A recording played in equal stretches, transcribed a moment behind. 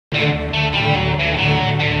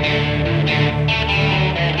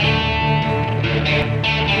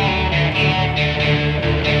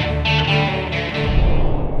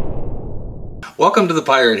Welcome to the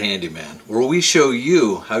Pirate Handyman, where we show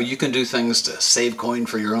you how you can do things to save coin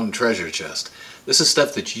for your own treasure chest. This is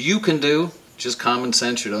stuff that you can do, just common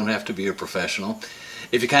sense. You don't have to be a professional.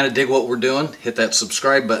 If you kind of dig what we're doing, hit that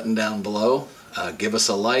subscribe button down below, give us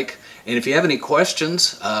a like, and if you have any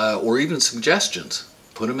questions or even suggestions,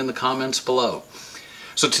 put them in the comments below.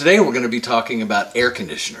 So today we're going to be talking about air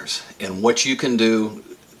conditioners and what you can do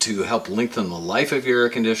to help lengthen the life of your air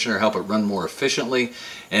conditioner, help it run more efficiently,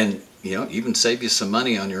 and even save you some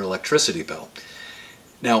money on your electricity bill.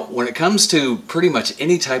 Now, when it comes to pretty much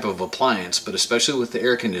any type of appliance, but especially with the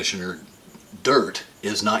air conditioner, dirt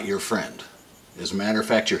is not your friend. As a matter of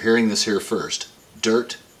fact, you're hearing this here first.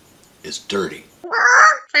 Dirt is dirty.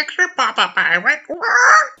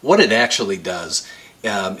 What it actually does,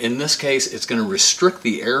 in this case, it's going to restrict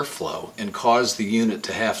the airflow and cause the unit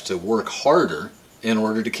to have to work harder in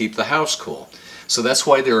order to keep the house cool. So that's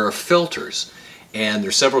why there are filters. And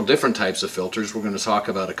there's several different types of filters. We're going to talk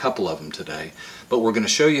about a couple of them today. But we're going to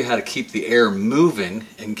show you how to keep the air moving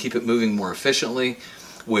and keep it moving more efficiently,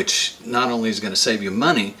 which not only is going to save you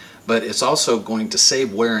money, but it's also going to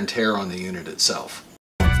save wear and tear on the unit itself.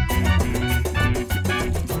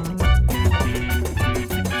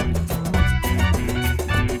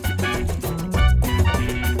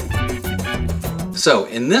 So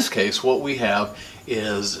in this case, what we have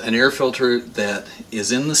is an air filter that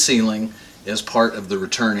is in the ceiling as part of the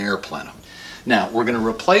return air plenum. Now we're going to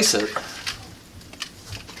replace it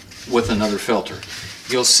with another filter.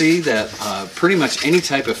 You'll see that pretty much any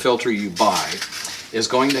type of filter you buy is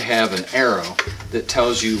going to have an arrow that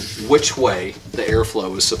tells you which way the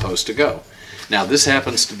airflow is supposed to go. Now this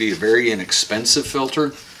happens to be a very inexpensive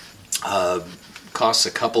filter. Costs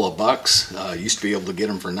a couple of bucks. Used to be able to get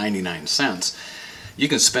them for 99 cents. You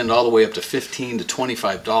can spend all the way up to $15 to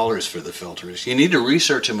 $25 for the filters. You need to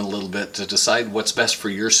research them a little bit to decide what's best for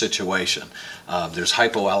your situation. There's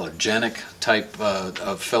hypoallergenic type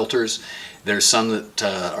of filters. There's some that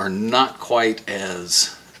are not quite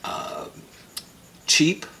as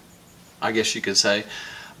cheap, I guess you could say.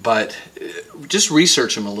 But just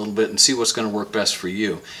research them a little bit and see what's going to work best for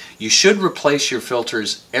you. You should replace your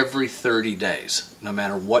filters every 30 days, no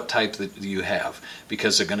matter what type that you have,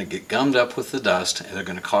 because they're going to get gummed up with the dust and they're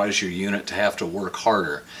going to cause your unit to have to work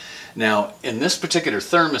harder. Now, in this particular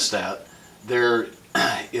thermostat, there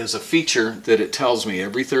is a feature that it tells me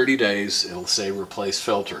every 30 days, it'll say replace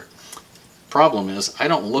filter. Problem is, I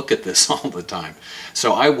don't look at this all the time.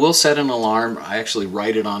 So I will set an alarm. I actually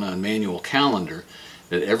write it on a manual calendar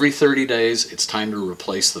that every 30 days it's time to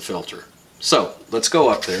replace the filter. So let's go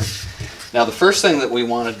up there. Now the first thing that we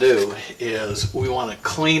want to do is we want to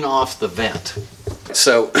clean off the vent.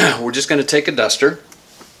 So we're just going to take a duster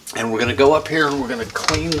and we're going to go up here and we're going to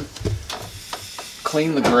clean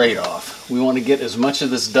the grate off. We want to get as much of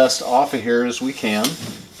this dust off of here as we can.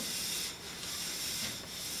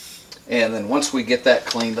 And then once we get that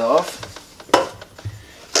cleaned off,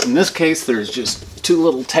 in this case there's just two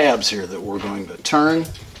little tabs here that we're going to turn,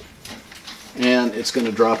 and it's going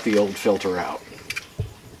to drop the old filter out.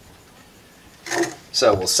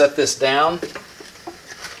 So we'll set this down.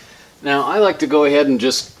 Now I like to go ahead and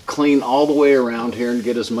just clean all the way around here and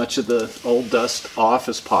get as much of the old dust off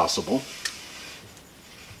as possible.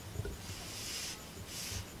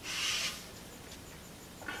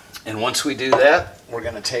 And once we do that, we're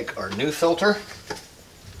going to take our new filter.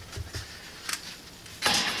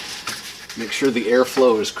 Make sure the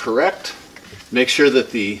airflow is correct. Make sure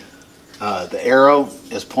that the arrow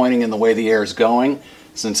is pointing in the way the air is going.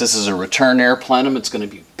 Since this is a return air plenum, it's going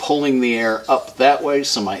to be pulling the air up that way,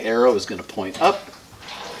 so my arrow is going to point up.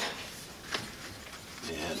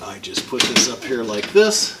 And I just put this up here like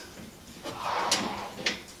this.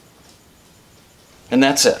 And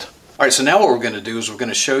that's it. All right, so now what we're going to do is we're going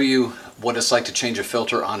to show you what it's like to change a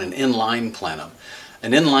filter on an inline plenum.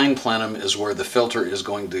 An inline plenum is where the filter is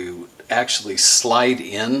going to actually slide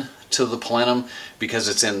in to the plenum because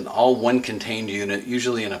it's in all one contained unit,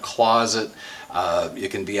 usually in a closet. It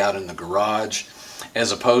can be out in the garage,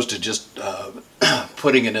 as opposed to just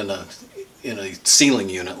putting it in a ceiling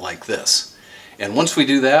unit like this. And once we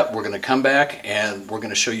do that, we're going to come back and we're going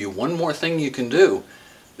to show you one more thing you can do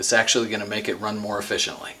that's actually going to make it run more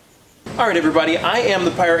efficiently. Alright everybody, I am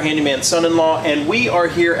the Pirate Handyman son-in-law and we are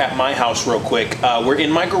here at my house real quick. We're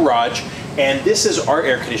in my garage and this is our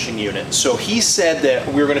air conditioning unit. So he said that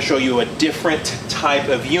we were going to show you a different type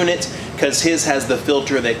of unit because his has the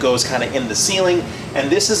filter that goes kind of in the ceiling, and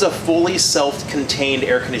this is a fully self-contained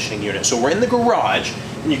air conditioning unit. So we're in the garage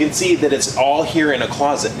and you can see that it's all here in a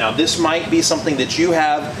closet. Now this might be something that you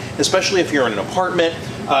have, especially if you're in an apartment.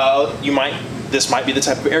 You might this might be the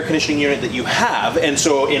type of air conditioning unit that you have. And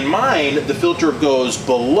so in mine, the filter goes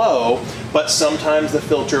below, but sometimes the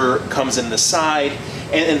filter comes in the side.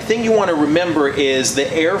 And the thing you want to remember is the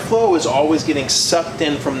airflow is always getting sucked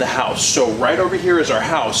in from the house. So right over here is our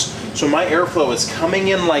house. So my airflow is coming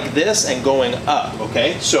in like this and going up,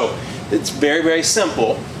 okay? So it's very, very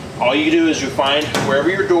simple. All you do is you find wherever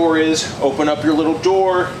your door is, open up your little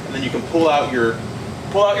door, and then you can pull out your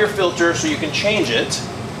filter so you can change it.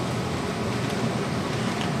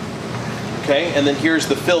 Okay, and then here's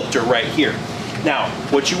the filter right here. Now,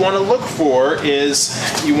 what you want to look for is,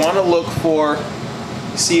 you want to look for,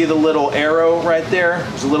 see the little arrow right there?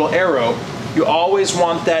 There's a little arrow. You always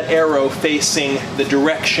want that arrow facing the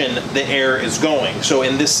direction the air is going. So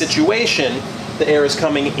in this situation, the air is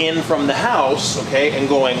coming in from the house, okay, and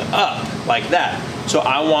going up like that. So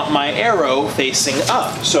I want my arrow facing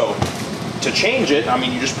up. So to change it, I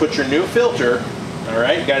mean, you just put your new filter, all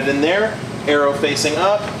right, you got it in there, arrow facing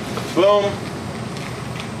up, boom,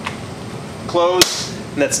 close,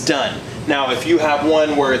 and that's done. Now, if you have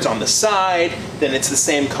one where it's on the side, then it's the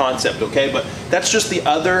same concept, okay? But that's just the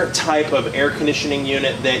other type of air conditioning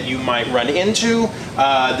unit that you might run into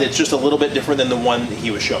that's just a little bit different than the one that he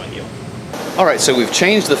was showing you. All right, so we've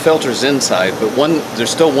changed the filters inside, but there's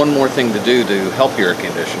still one more thing to do to help your air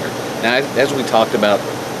conditioner. Now, as we talked about,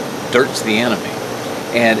 dirt's the enemy.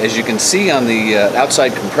 And as you can see on the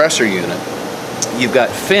outside compressor unit, you've got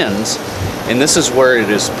fins, and this is where it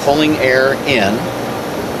is pulling air in,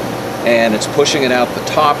 and it's pushing it out the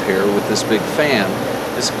top here with this big fan.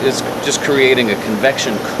 It's just creating a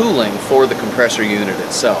convection cooling for the compressor unit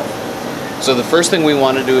itself. So the first thing we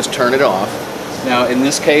want to do is turn it off. Now in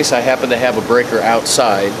this case, I happen to have a breaker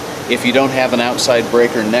outside. If you don't have an outside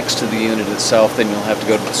breaker next to the unit itself, then you'll have to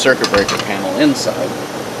go to the circuit breaker panel inside.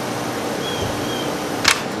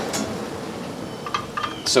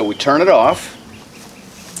 So we turn it off.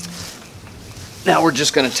 Now we're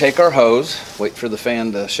just going to take our hose, wait for the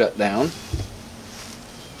fan to shut down.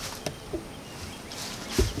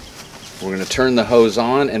 We're going to turn the hose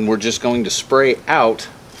on, and we're just going to spray out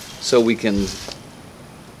so we can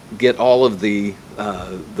get all of the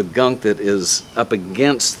gunk that is up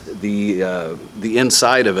against the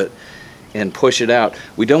inside of it and push it out.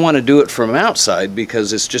 We don't want to do it from outside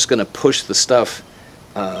because it's just going to push the stuff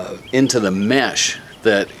into the mesh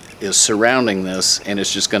that is surrounding this, and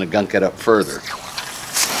it's just going to gunk it up further.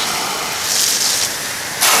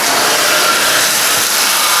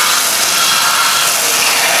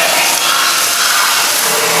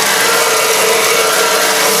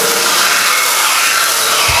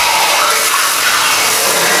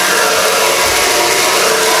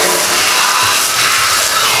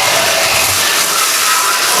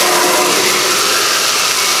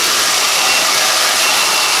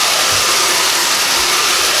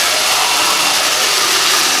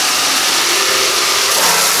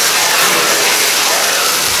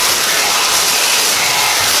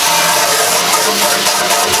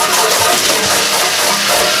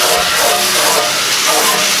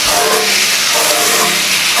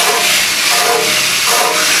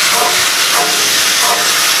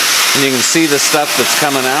 And you can see the stuff that's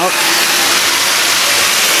coming out.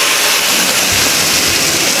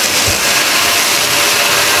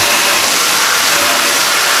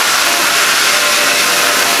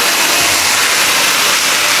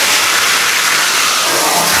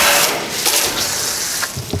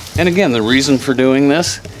 And again, the reason for doing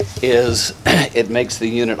this is it makes the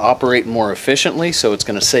unit operate more efficiently, so it's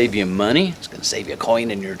going to save you money. It's going to save you a coin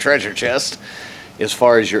in your treasure chest as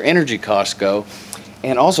far as your energy costs go.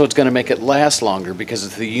 And also it's going to make it last longer, because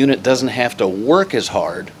if the unit doesn't have to work as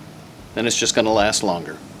hard, then it's just going to last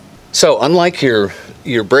longer. So unlike your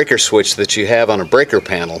breaker switch that you have on a breaker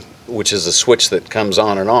panel, which is a switch that comes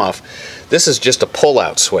on and off, this is just a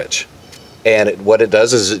pull-out switch. And what it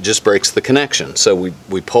does is it just breaks the connection. So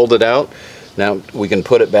we pulled it out. Now we can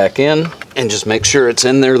put it back in and just make sure it's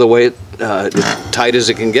in there the way as tight as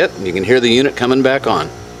it can get, and you can hear the unit coming back on.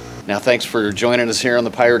 Now, thanks for joining us here on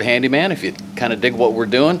the Pirate Handyman. If you kind of dig what we're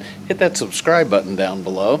doing, hit that subscribe button down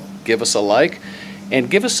below, give us a like, and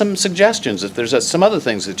give us some suggestions if there's some other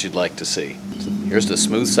things that you'd like to see. Here's to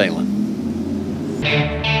smooth sailing.